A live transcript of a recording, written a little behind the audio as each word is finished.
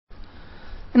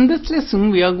In this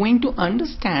lesson, we are going to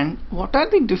understand what are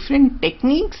the different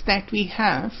techniques that we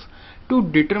have to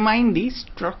determine the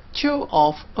structure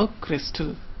of a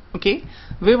crystal. Okay,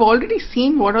 we've already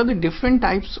seen what are the different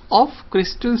types of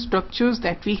crystal structures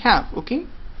that we have. Okay,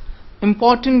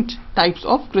 important types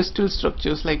of crystal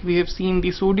structures, like we have seen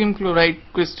the sodium chloride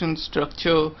crystal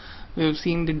structure, we have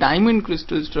seen the diamond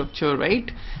crystal structure,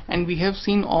 right? And we have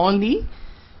seen all the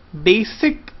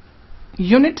basic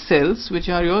unit cells, which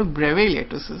are your Breve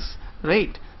lattices,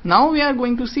 right? Now we are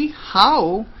going to see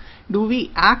how do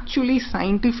we actually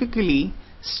scientifically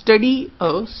study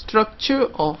a structure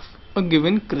of a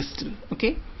given crystal.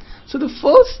 Okay, so the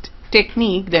first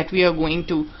technique that we are going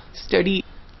to study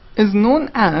is known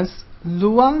as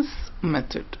Laue's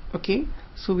method. Okay,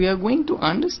 so we are going to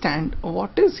understand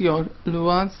what is your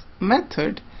Laue's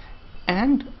method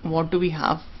and what do we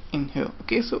have in here.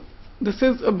 Okay, so this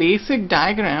is a basic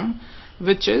diagram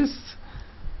which is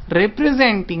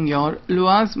representing your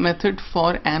Laue's method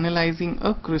for analyzing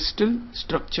a crystal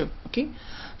structure. Okay,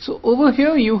 so over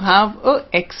here you have a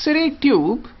X-ray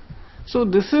tube. So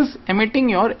this is emitting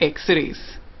your X-rays.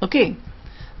 Okay,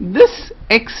 this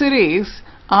X-rays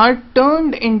are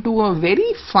turned into a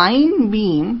very fine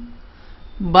beam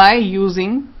by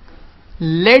using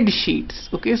lead sheets.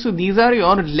 Okay, so these are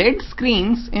your lead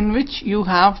screens in which you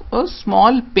have a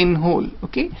small pinhole.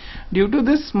 Okay, due to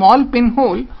this small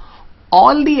pinhole,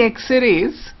 all the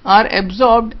X-rays are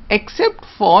absorbed except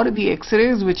for the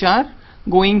X-rays which are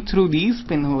going through these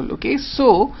pinhole. Okay,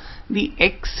 so the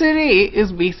X-ray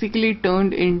is basically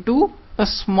turned into a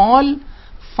small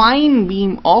fine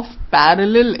beam of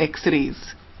parallel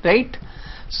X-rays, right?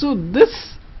 So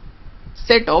this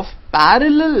set of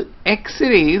parallel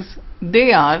X-rays,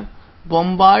 they are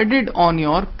bombarded on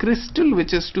your crystal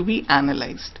which is to be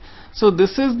analyzed. So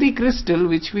this is the crystal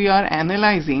which we are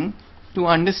analyzing to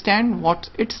understand what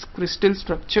its crystal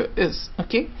structure is.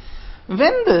 Okay,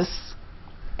 when this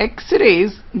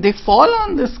X-rays, they fall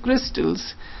on these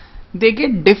crystals, they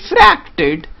get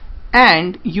diffracted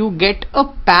and you get a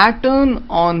pattern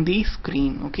on the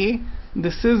screen. Okay,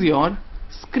 this is your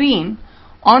screen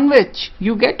on which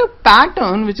you get a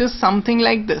pattern which is something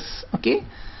like this. Okay,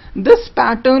 this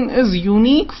pattern is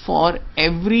unique for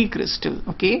every crystal.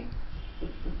 Okay,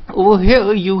 over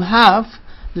here you have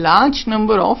large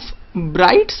number of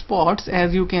bright spots,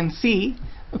 as you can see.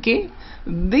 Okay,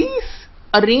 these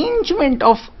arrangement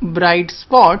of bright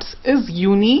spots is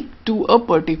unique to a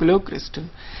particular crystal,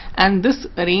 and this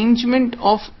arrangement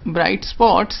of bright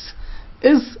spots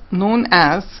is known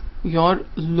as your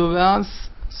Laue's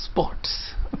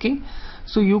spots. Okay,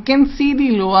 so you can see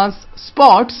the Laue's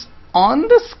spots on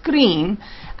the screen,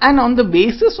 and on the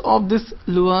basis of this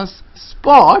Laue's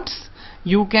spots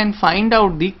you can find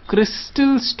out the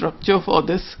crystal structure for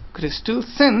this crystal,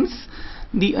 since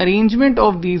the arrangement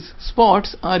of these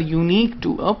spots are unique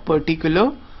to a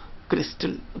particular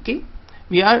crystal. Okay,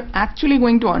 we are actually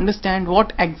going to understand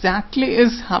what exactly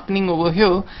is happening over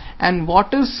here and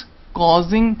what is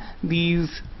causing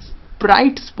these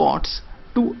bright spots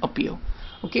to appear.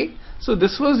 Okay, so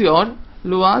this was your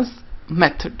Laue's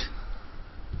method.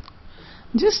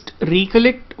 Just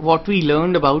recollect what we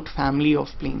learned about family of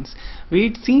planes. We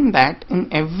had seen that in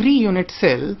every unit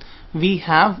cell we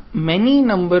have many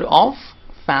number of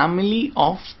family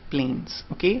of planes.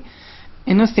 Okay,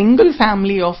 in a single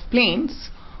family of planes,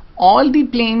 all the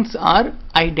planes are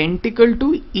identical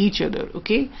to each other.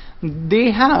 Okay,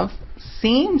 they have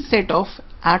same set of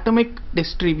atomic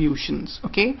distributions.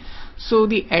 Okay, so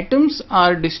the atoms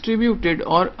are distributed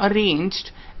or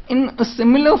arranged in a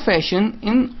similar fashion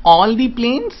in all the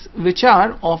planes which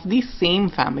are of the same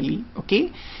family.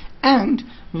 Okay, and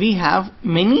we have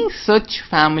many such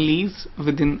families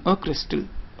within a crystal.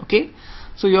 Okay,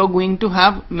 so you are going to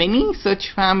have many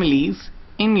such families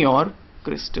in your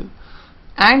crystal,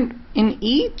 and in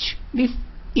each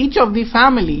of the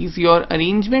families your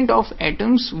arrangement of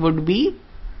atoms would be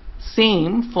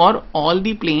same for all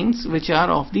the planes which are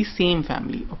of the same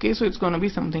family. Okay, so it's going to be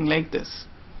something like this.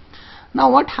 Now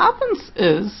what happens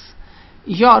is,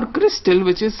 your crystal,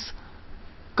 which is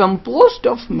composed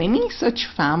of many such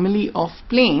family of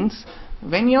planes,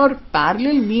 when your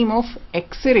parallel beam of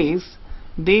X-rays,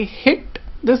 they hit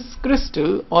this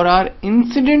crystal or are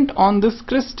incident on this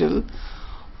crystal,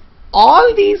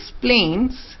 all these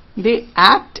planes, they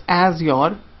act as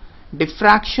your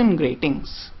diffraction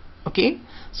gratings. Okay,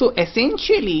 so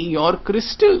essentially your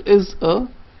crystal is a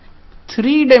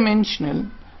three-dimensional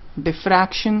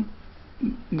diffraction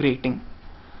grating.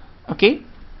 Okay,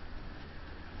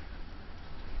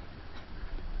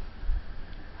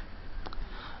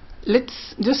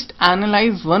 let's just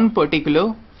analyze one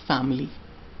particular family.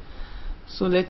 So let's